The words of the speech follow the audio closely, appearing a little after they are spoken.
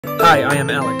Hi, I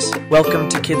am Alex. Welcome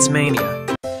to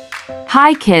Kidzmania.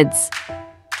 Hi kids.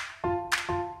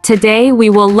 Today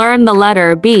we will learn the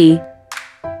letter B.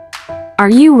 Are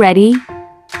you ready?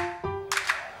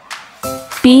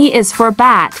 B is for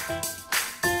bat.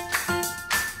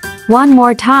 One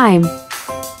more time.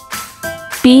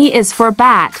 B is for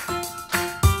bat.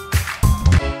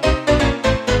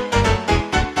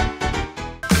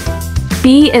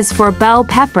 B is for bell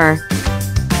pepper.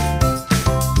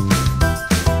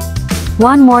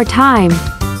 One more time.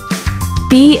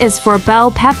 B is for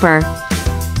bell pepper.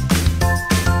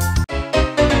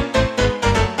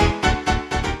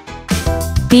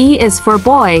 B is for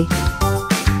boy.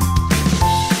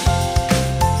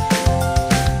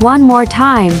 One more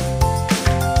time.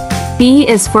 B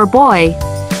is for boy.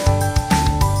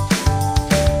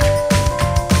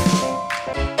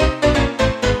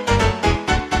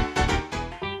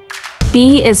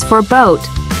 B is for boat.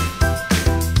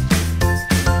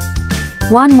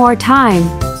 One more time.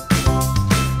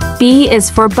 B is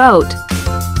for boat.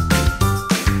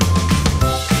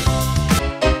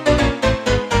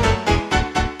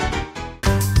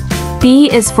 B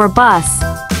is for bus.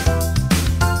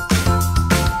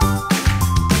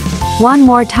 One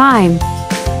more time.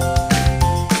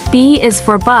 B is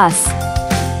for bus.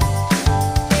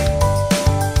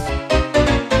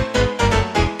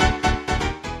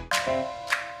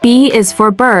 B is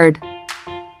for bird.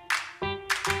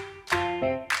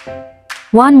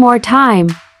 One more time.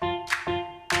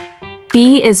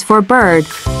 B is for bird.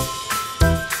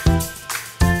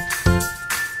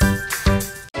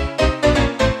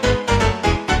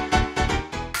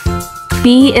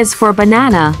 B is for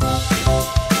banana.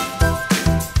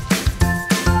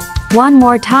 One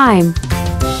more time.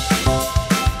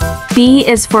 B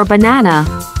is for banana.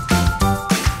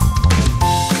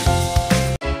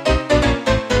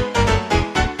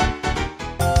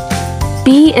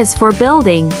 B is for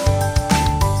building.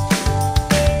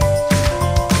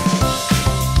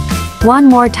 One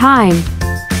more time.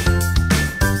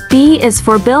 B is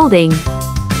for building.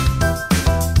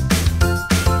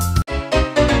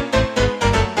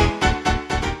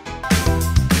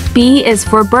 B is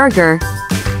for burger.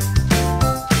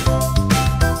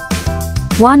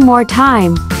 One more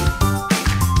time.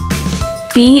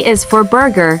 B is for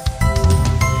burger.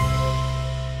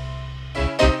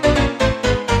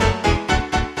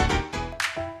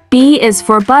 B is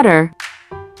for butter.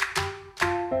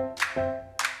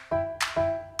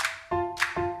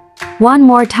 One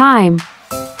more time.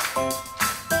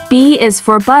 B is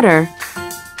for butter.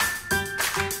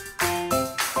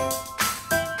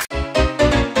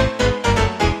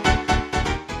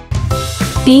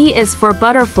 B is for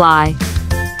butterfly.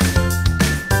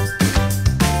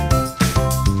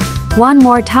 One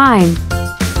more time.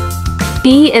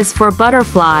 B is for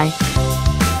butterfly.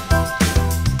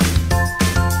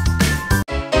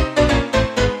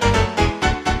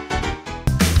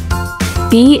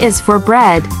 B is for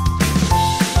bread.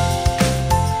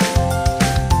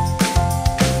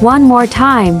 One more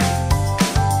time.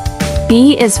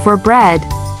 B is for bread.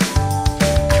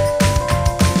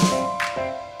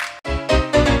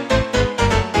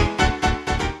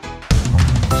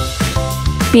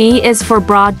 B is for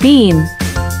broad bean.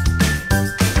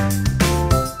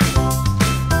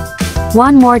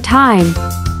 One more time.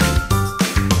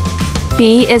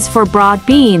 B is for broad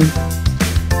bean.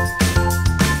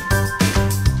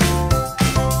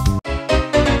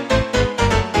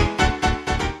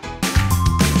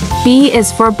 B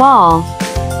is for ball.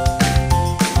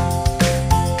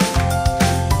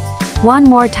 One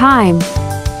more time.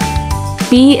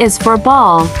 B is for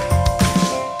ball.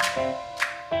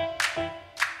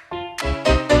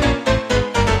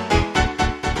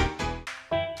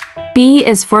 B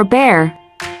is for bear.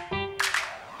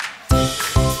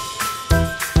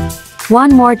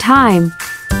 One more time.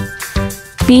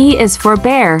 B is for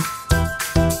bear.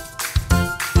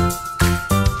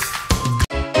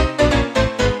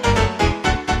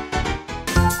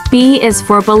 B is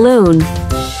for balloon.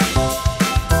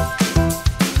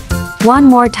 One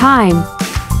more time.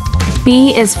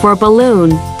 B is for balloon.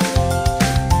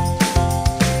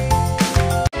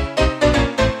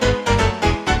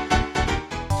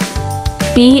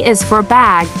 B is for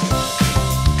bag.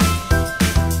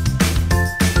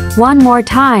 One more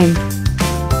time.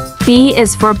 B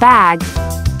is for bag.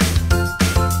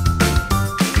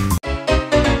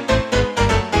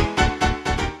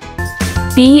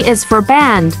 B is for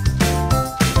band.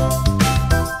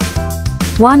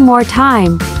 One more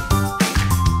time.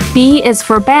 B is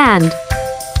for band.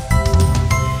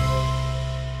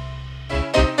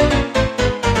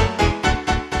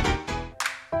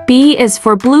 B is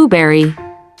for blueberry.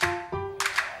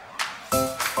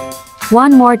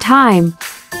 One more time.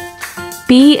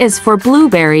 B is for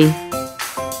blueberry.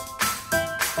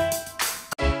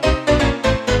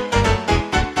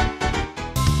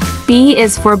 B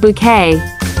is for bouquet.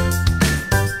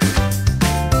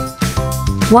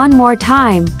 One more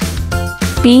time.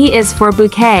 B is for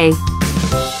bouquet.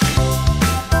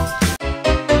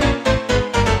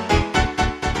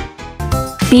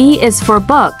 B is for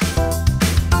book.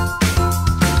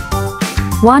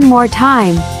 One more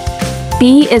time.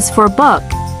 B is for book.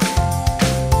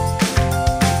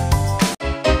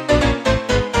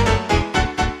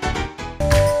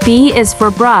 B is for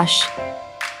brush.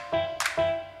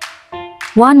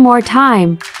 One more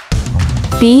time.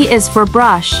 B is for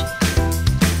brush.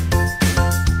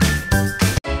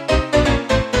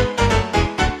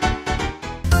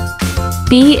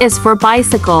 B is for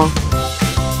bicycle.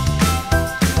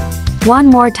 One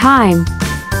more time.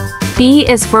 B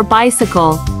is for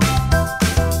bicycle.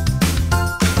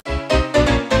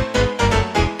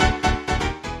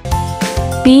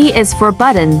 B is for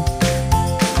button.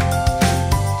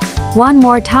 One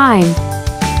more time.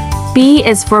 B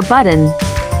is for button.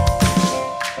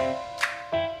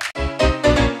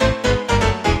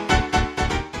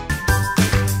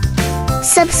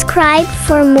 Subscribe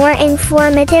for more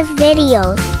informative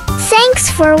videos.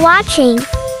 Thanks for watching.